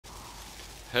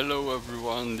Hello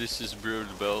everyone, this is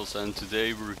Borderlands and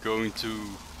today we're going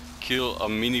to kill a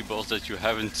mini boss that you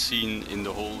haven't seen in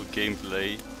the whole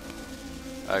gameplay.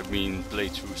 I mean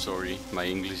playthrough, sorry. My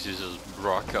English is as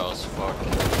brock as fuck.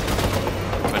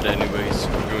 But anyways,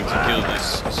 we're going to kill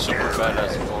this Super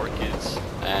Badass Varkid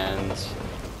and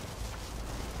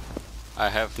I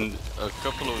have a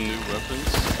couple of new weapons.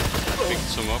 I picked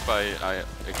some up, I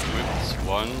equipped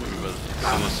one, but it's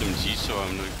an SMG, so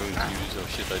I'm not going to use. Oh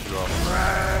shit, I dropped.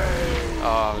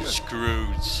 Ah, I'm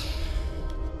screwed.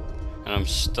 And I'm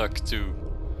stuck too.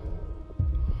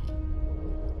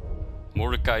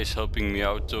 Mordecai is helping me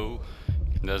out though,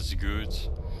 that's good.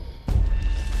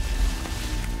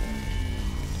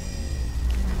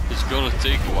 It's gonna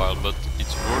take a while, but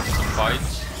it's worth the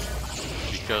fight,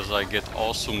 because I get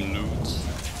awesome loot.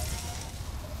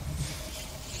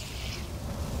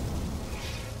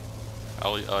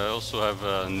 I also have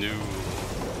a new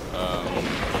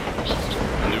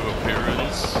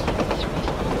appearance.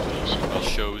 I'll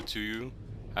show it to you.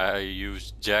 I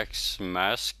use Jack's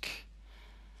mask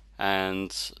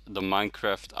and the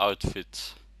Minecraft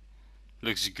outfit.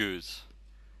 Looks good.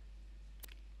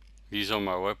 These are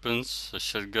my weapons: a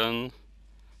shotgun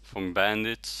from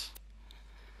bandits,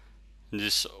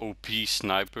 this OP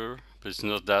sniper, but it's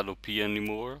not that OP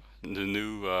anymore. The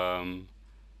new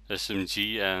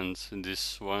SMG and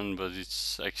this one, but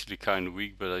it's actually kind of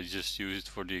weak, but I just use it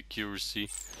for the accuracy.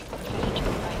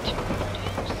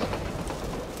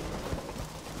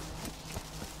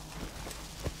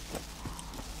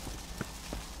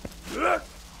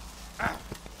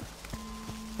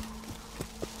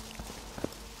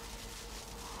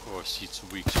 Oh, I see it's a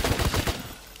weak spot.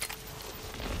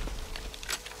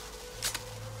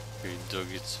 Okay, it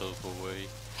dug itself away.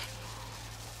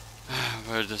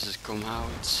 Where does it come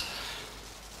out?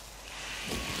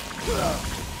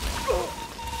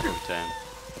 Oh damn.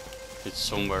 It's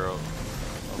somewhere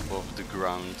above the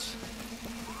ground.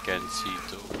 Can't see it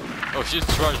though. Oh shit,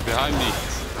 it's right behind me!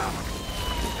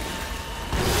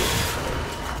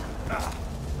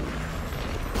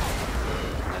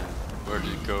 Where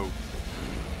did it go?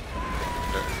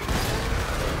 There.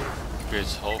 Okay,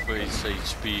 it's halfway its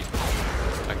HP.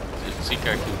 I think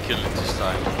I can kill it this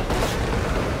time.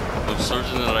 I'm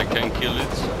certain that I can kill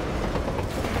it,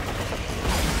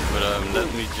 but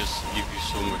let me just give you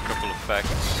a couple of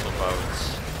facts about.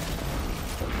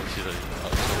 Oh shit,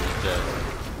 someone's dead,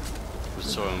 but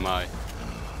so am I.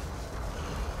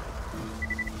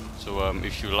 So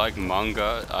if you like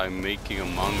manga, I'm making a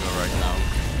manga right now.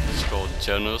 It's called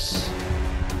Genos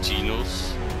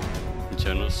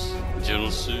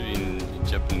in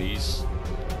Japanese,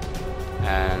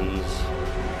 and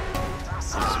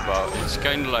it's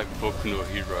kind of like Boku no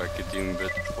Hero Academia,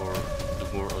 but for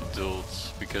the more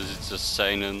adults, because it's a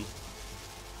seinen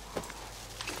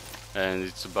and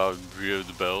it's about Brio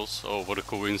the Bells. Oh, what a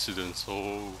coincidence!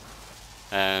 Oh,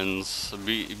 and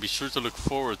be sure to look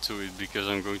forward to it, because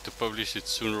I'm going to publish it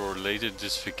sooner or later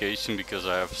this vacation, because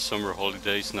I have summer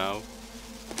holidays now.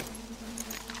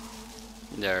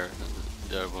 There,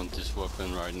 I want this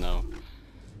weapon right now.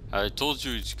 I told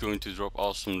you it's going to drop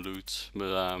awesome loot,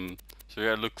 but so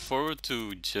yeah, look forward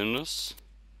to Genos.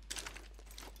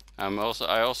 I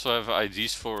also have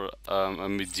ideas for a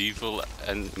medieval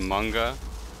and manga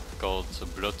called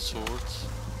Blood Sword.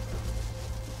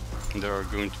 There are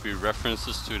going to be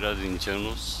references to that in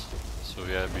Genos, so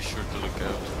yeah, be sure to look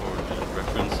out for the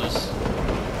references.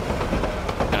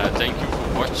 And I thank you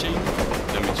for watching.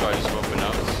 Let me try this weapon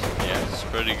out. Yeah, it's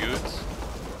pretty good.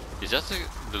 Is that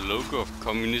the logo of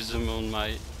communism on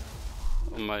my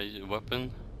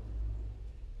weapon?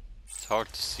 It's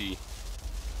hard to see.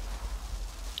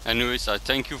 Anyways, I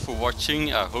thank you for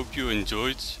watching. I hope you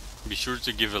enjoyed. Be sure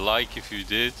to give a like if you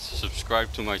did.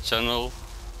 Subscribe to my channel,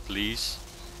 please.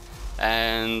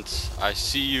 And I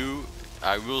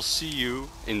will see you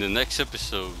in the next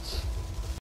episode.